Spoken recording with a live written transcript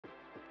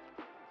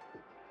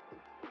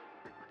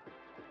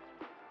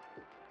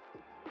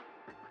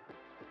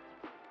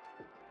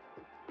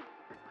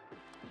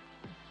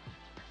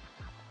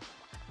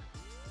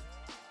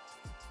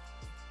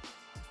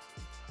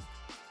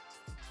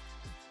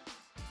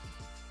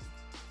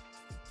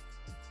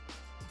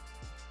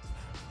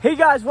Hey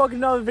guys,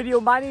 welcome to another video.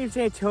 My name is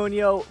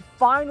Antonio.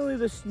 Finally,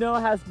 the snow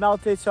has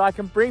melted so I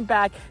can bring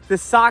back the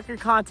soccer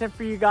content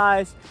for you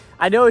guys.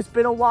 I know it's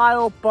been a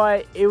while,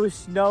 but it was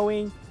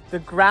snowing. The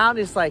ground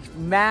is like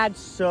mad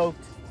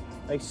soaked,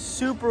 like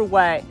super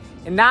wet.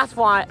 And that's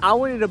why I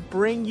wanted to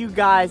bring you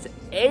guys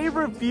a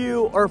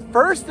review or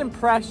first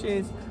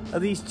impressions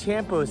of these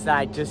Tiempos that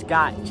I just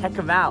got. Check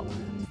them out.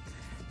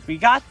 So we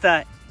got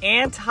the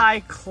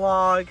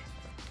Anti-Clog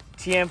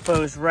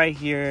Tiempos right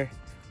here.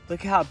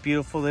 Look how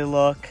beautiful they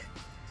look.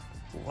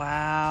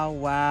 Wow,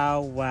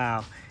 wow,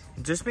 wow.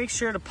 And just make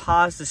sure to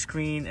pause the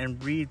screen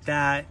and read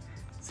that.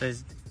 It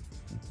says,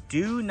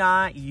 do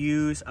not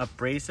use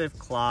abrasive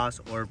cloths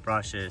or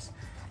brushes.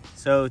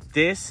 So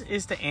this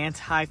is the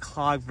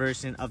anti-clog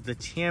version of the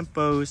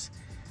Tiempos.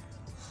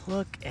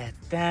 Look at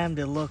them,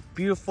 they look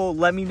beautiful.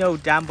 Let me know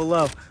down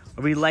below.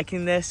 Are we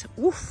liking this?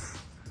 Oof.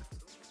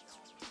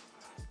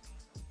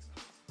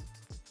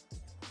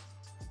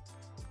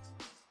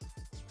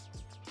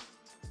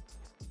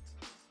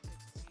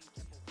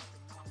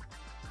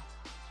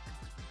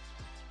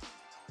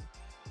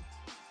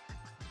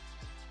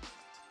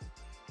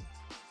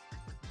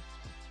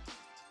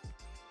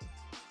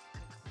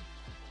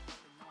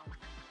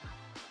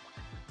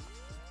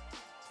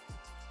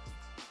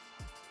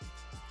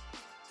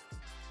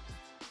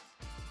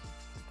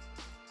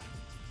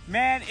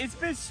 Man, it's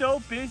been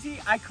so busy,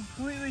 I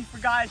completely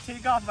forgot to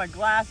take off my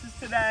glasses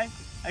today.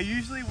 I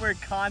usually wear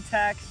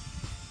contacts.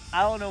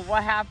 I don't know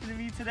what happened to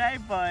me today,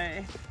 but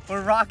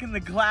we're rocking the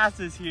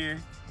glasses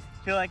here.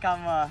 Feel like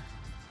I'm a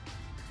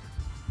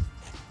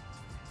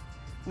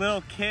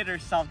little kid or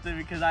something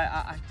because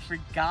I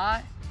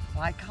forgot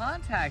my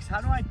contacts.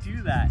 How do I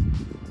do that?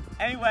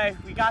 Anyway,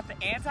 we got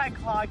the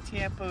Anti-Clog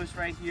Tiempos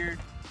right here.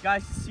 You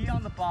guys can see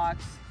on the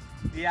box.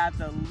 We have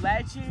the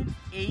Legend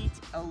 8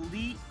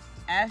 Elite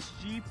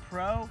SG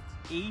Pro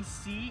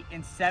AC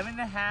in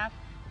 7.5.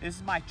 This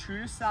is my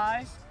true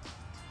size.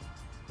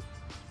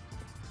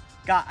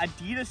 Got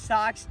Adidas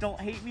socks. Don't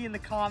hate me in the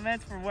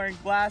comments for wearing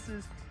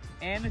glasses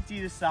and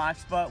Adidas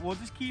socks, but we'll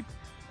just keep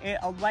it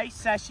a light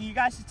session. You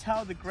guys can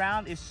tell the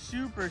ground is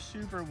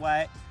super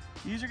wet.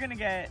 These are gonna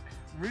get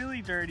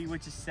really dirty,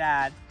 which is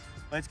sad,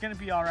 but it's gonna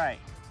be all right.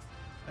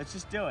 Let's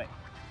just do it.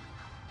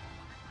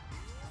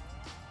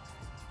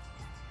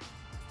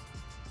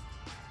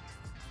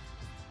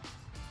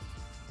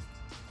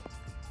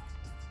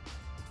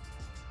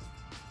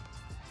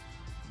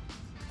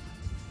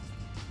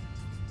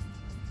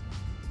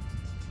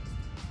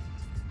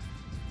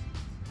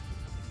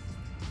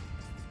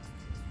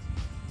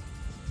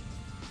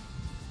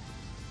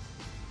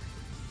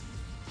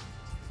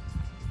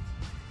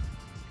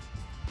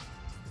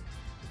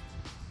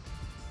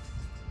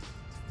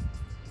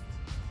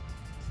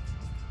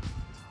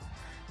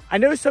 I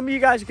know some of you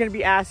guys are going to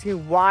be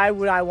asking, why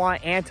would I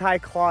want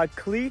anti-clog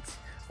cleats?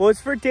 Well, it's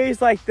for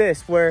days like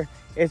this where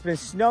it's been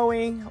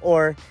snowing,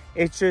 or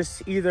it's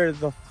just either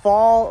the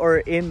fall or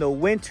in the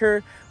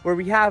winter, where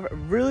we have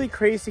really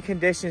crazy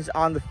conditions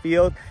on the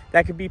field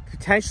that could be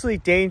potentially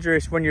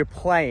dangerous when you're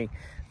playing.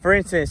 For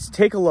instance,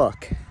 take a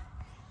look.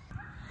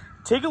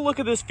 Take a look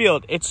at this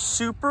field. It's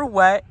super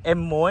wet and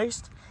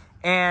moist.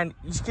 And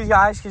you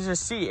guys can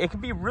just see, it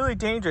can be really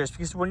dangerous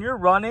because when you're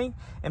running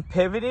and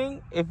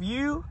pivoting, if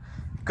you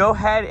go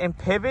ahead and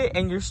pivot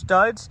and your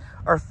studs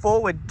are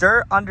full with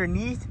dirt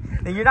underneath,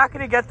 then you're not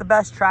going to get the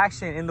best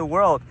traction in the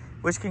world,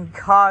 which can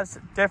cause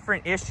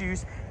different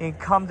issues. You can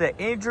come to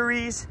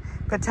injuries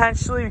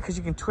potentially because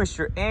you can twist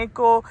your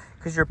ankle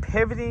because you're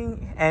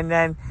pivoting and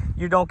then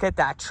you don't get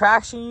that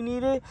traction you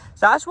needed.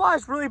 So that's why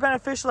it's really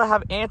beneficial to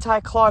have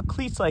anti-clog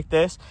cleats like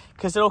this,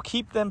 because it'll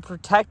keep them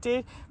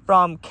protected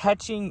from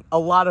catching a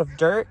lot of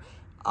dirt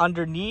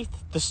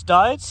underneath the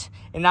studs,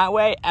 and that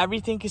way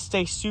everything can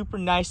stay super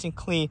nice and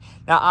clean.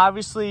 Now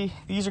obviously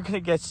these are going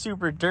to get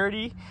super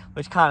dirty,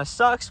 which kind of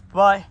sucks,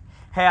 but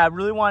hey, I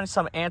really wanted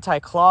some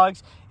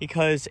anti-clogs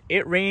because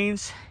it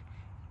rains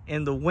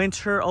in the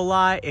winter a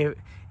lot, in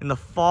the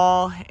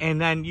fall,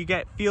 and then you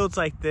get fields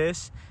like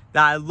this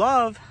that I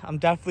love. I'm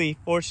definitely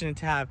fortunate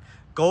to have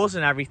goals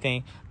and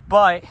everything,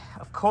 but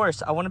of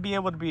course I want to be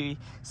able to be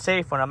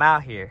safe when I'm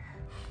out here.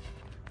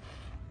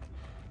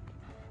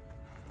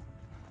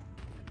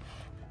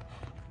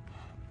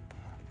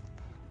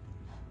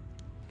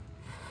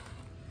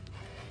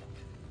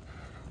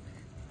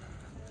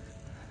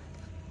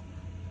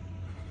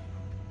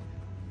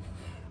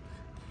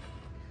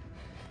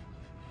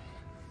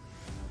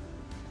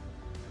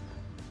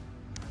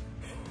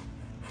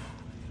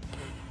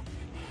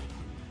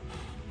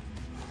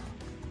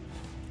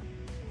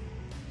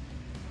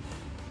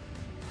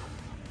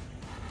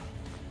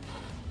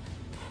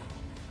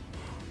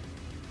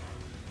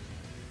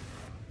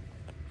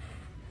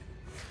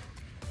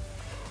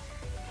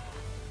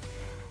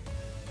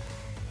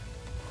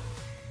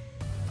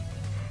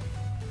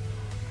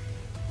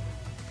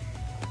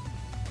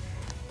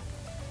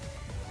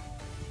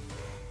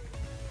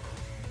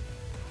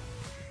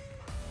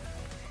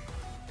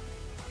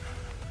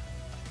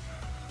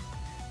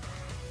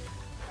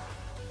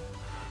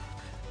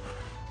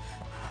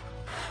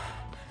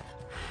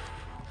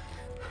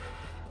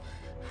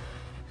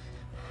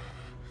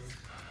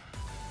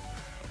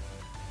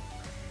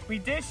 we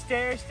did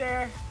stairs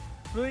there.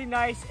 Really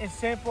nice and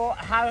simple.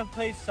 I haven't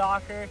played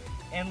soccer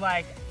in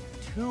like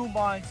 2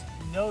 months,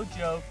 no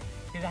joke,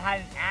 because I had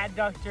an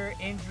adductor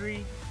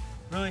injury.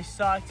 Really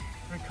sucked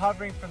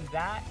recovering from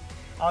that.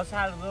 I also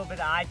had a little bit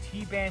of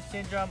IT band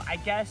syndrome. I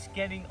guess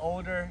getting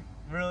older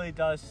really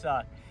does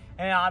suck.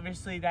 And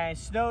obviously then it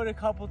snowed a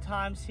couple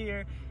times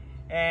here,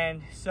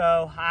 and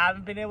so I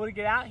haven't been able to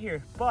get out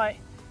here. But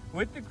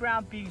with the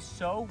ground being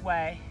so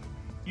wet,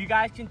 you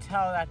guys can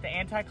tell that the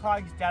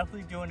Anti-Clog is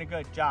definitely doing a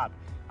good job.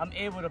 I'm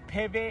able to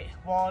pivot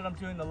while I'm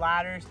doing the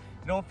ladders.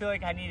 I don't feel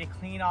like I need to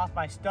clean off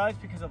my studs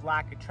because of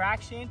lack of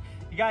traction.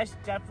 You guys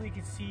definitely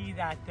can see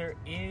that there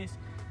is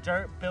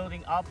dirt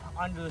building up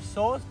under the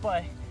soles,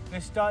 but the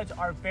studs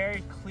are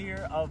very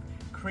clear of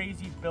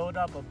crazy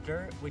buildup of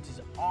dirt, which is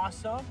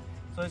awesome.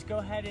 So let's go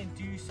ahead and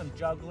do some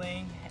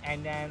juggling,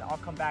 and then I'll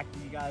come back to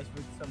you guys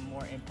with some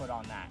more input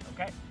on that,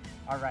 okay?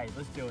 All right,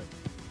 let's do it.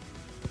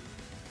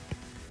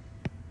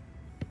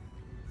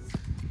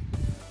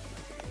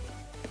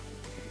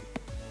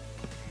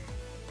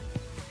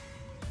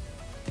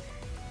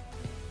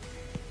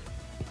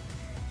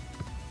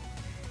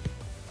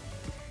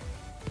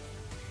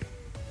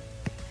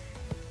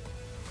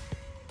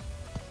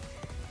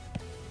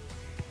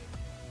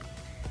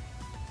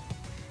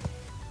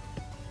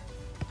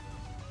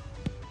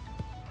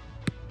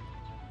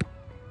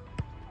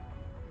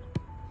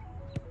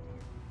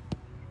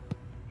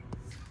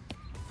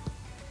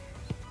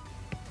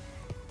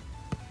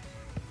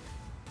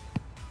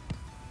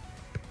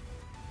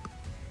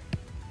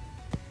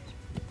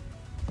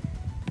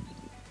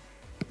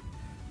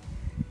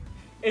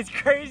 It's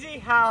crazy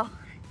how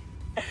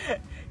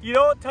you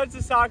don't touch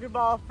the soccer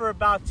ball for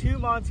about 2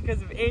 months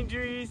because of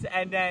injuries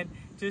and then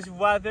just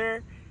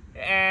weather,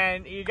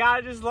 and you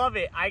gotta just love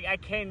it. I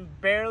can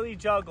barely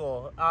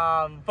juggle,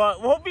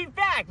 but we'll be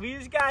back. We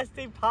just gotta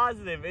stay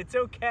positive. It's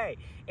okay.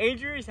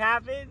 Injuries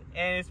happen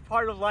and it's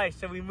part of life,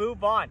 so we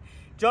move on.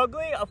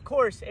 Juggling, of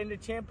course, in the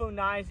Tiempo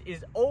 9s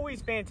is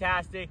always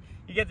fantastic.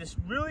 You get this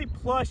really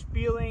plush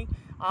feeling,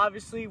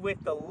 obviously,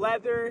 with the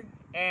leather.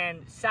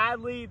 And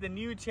sadly, the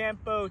new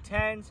Tiempo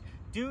 10s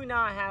do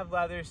not have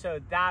leather, so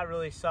that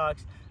really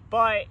sucks.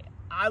 But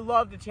I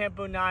love the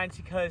Tiempo 9s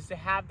because they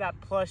have that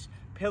plush,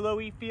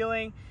 pillowy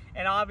feeling.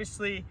 And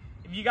obviously,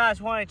 if you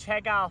guys want to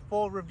check out a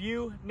full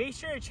review, make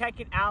sure to check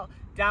it out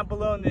down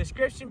below in the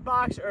description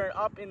box or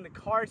up in the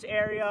cards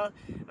area.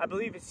 I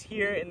believe it's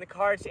here in the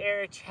cards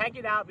area. Check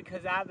it out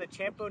because I have the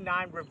Tiempo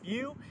 9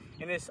 review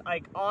in this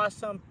like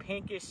awesome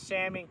pinkish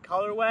salmon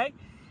colorway.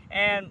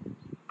 And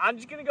I'm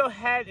just gonna go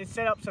ahead and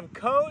set up some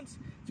cones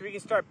so we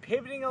can start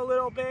pivoting a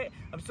little bit.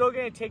 I'm still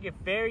gonna take it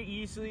very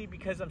easily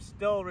because I'm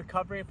still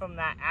recovering from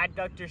that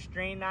adductor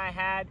strain that I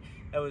had.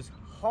 It was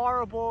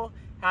horrible,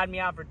 had me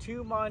out for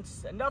 2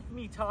 months. Enough of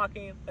me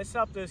talking, let's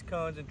set up those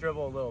cones and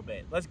dribble a little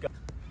bit. Let's go.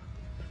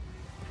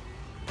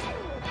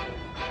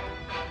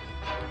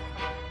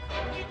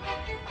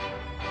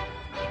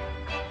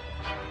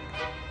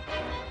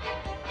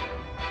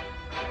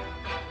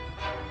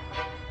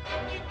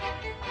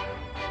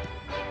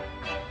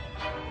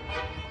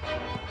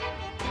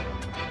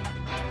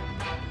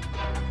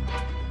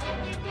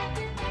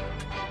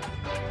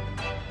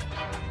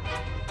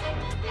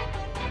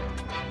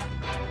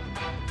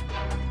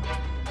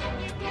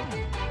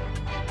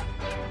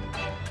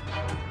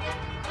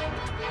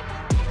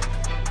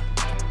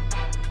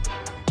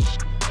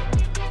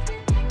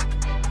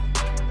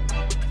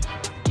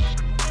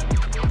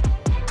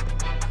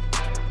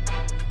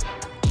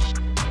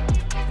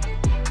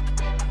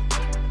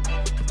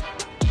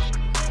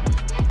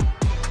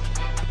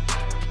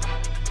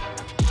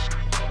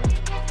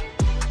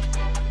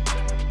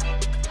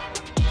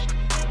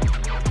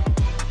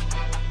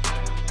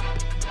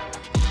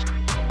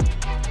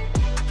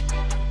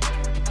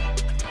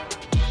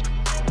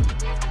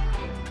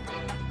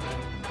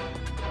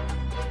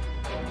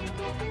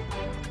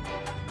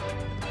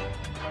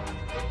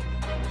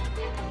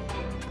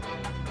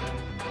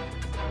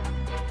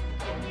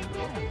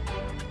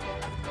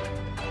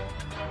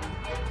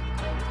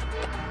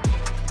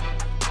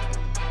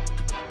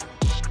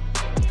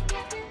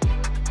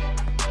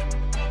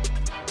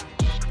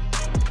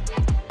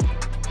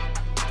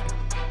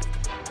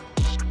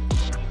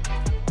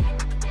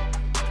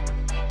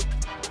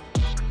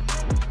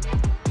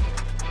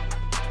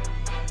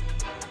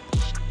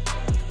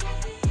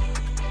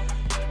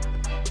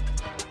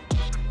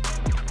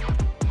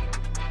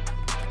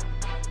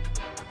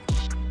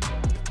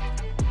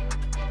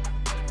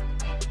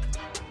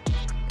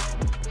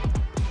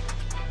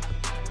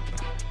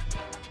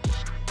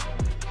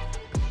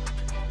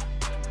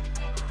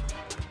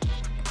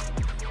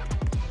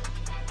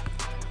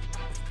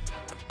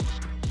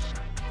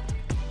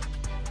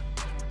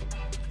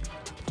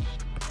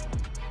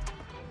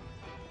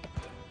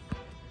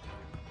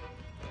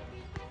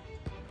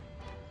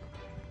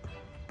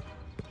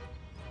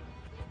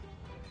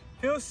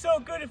 Feels so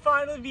good to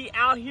finally be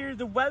out here.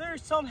 The weather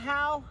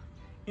somehow,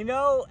 you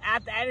know,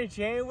 at the end of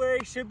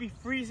January should be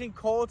freezing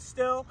cold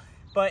still,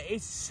 but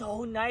it's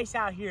so nice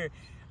out here.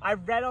 I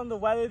read on the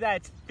weather that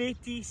it's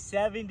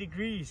 57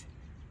 degrees.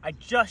 I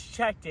just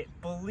checked it,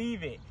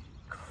 believe it.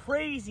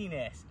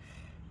 Craziness.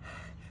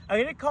 I'm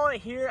gonna call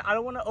it here. I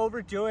don't wanna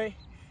overdo it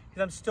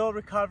because I'm still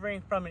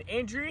recovering from an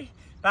injury.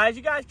 But as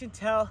you guys can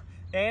tell,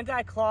 the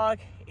Anti-Clog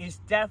is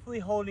definitely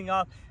holding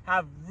up. I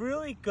have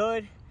really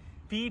good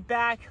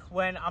feedback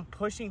when I'm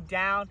pushing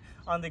down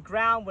on the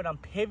ground, when I'm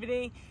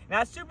pivoting. And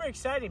that's super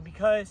exciting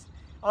because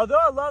although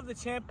I love the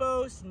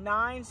Tiempo's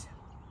 9s,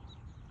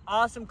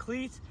 awesome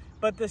cleats,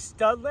 but the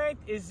stud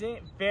length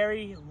isn't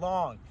very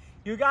long.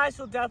 You guys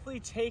will definitely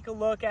take a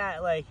look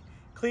at like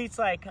cleats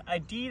like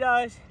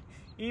Adidas,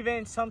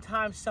 even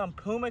sometimes some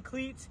Puma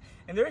cleats,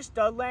 and their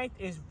stud length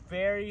is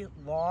very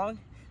long.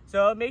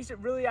 So it makes it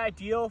really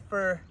ideal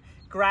for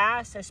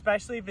grass,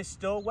 especially if it's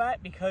still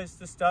wet, because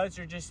the studs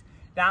are just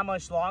that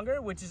much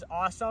longer, which is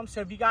awesome.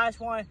 So if you guys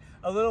want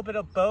a little bit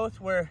of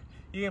both where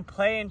you can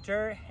play in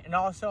dirt and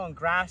also on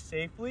grass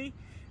safely,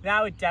 then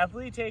I would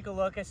definitely take a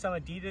look at some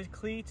Adidas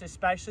cleats,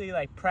 especially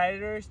like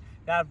Predators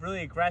that have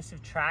really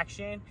aggressive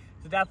traction.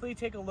 So definitely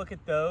take a look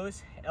at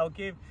those. It'll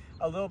give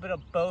a little bit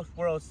of both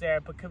worlds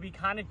there, but could be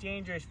kind of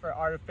dangerous for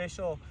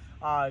artificial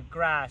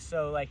grass,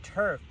 so like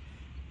turf.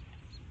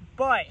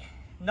 But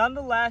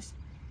nonetheless,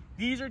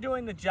 these are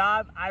doing the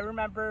job. I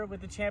remember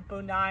with the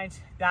Tiempo 9s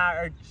that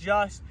are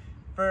just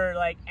for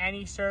like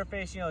any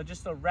surface, you know,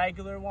 just the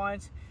regular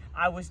ones.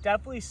 I was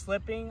definitely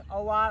slipping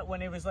a lot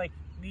when it was like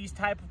these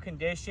type of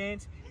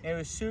conditions. It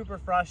was super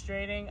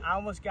frustrating. I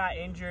almost got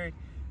injured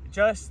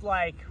just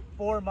like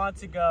 4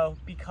 months ago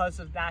because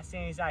of that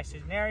same exact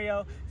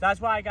scenario. So that's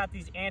why I got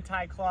these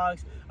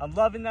Anti-Clogs. I'm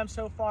loving them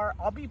so far.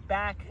 I'll be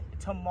back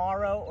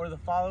tomorrow or the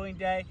following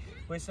day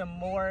with some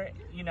more,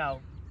 you know,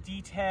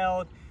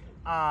 detailed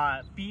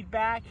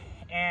feedback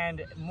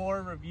and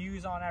more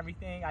reviews on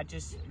everything.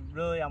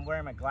 I'm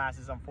wearing my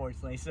glasses,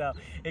 unfortunately, so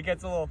it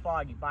gets a little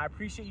foggy, but I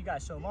appreciate you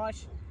guys so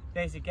much.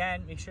 Thanks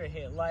again. Make sure to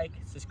hit like,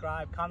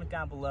 subscribe, comment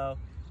down below.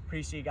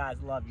 Appreciate you guys.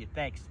 Love you.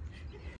 Thanks.